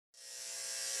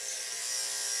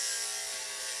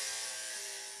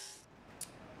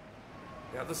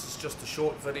Now this is just a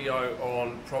short video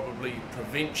on probably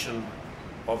prevention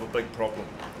of a big problem.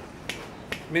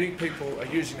 Many people are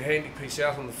using a Handypiece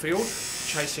out on the field,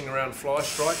 chasing around fly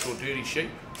strike or dirty sheep,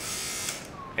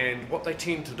 and what they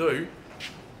tend to do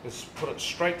is put it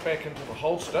straight back into the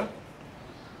holster,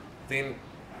 then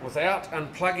without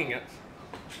unplugging it,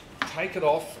 take it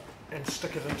off and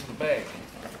stick it into the bag,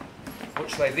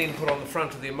 which they then put on the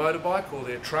front of their motorbike or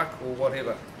their truck or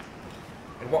whatever.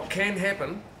 And what can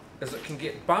happen is it can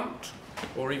get bumped,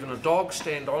 or even a dog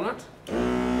stand on it,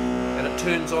 and it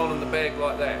turns on in the bag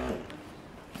like that.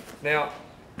 Now,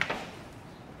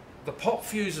 the pop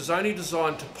fuse is only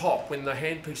designed to pop when the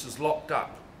handpiece is locked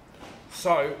up.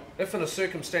 So, if in a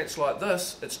circumstance like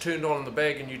this, it's turned on in the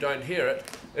bag and you don't hear it,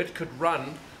 it could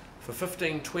run for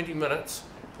 15-20 minutes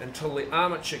until the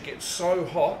armature gets so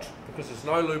hot, because there's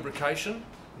no lubrication,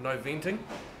 no venting,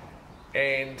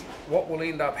 and what will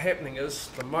end up happening is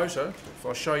the motor, if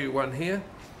I show you one here,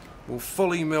 will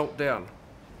fully melt down.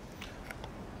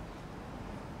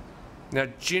 Now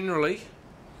generally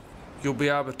you'll be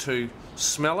able to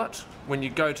smell it. When you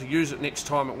go to use it next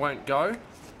time, it won't go,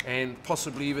 and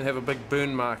possibly even have a big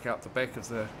burn mark out the back of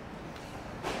the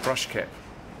brush cap.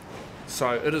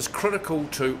 So it is critical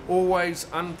to always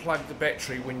unplug the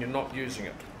battery when you're not using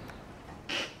it.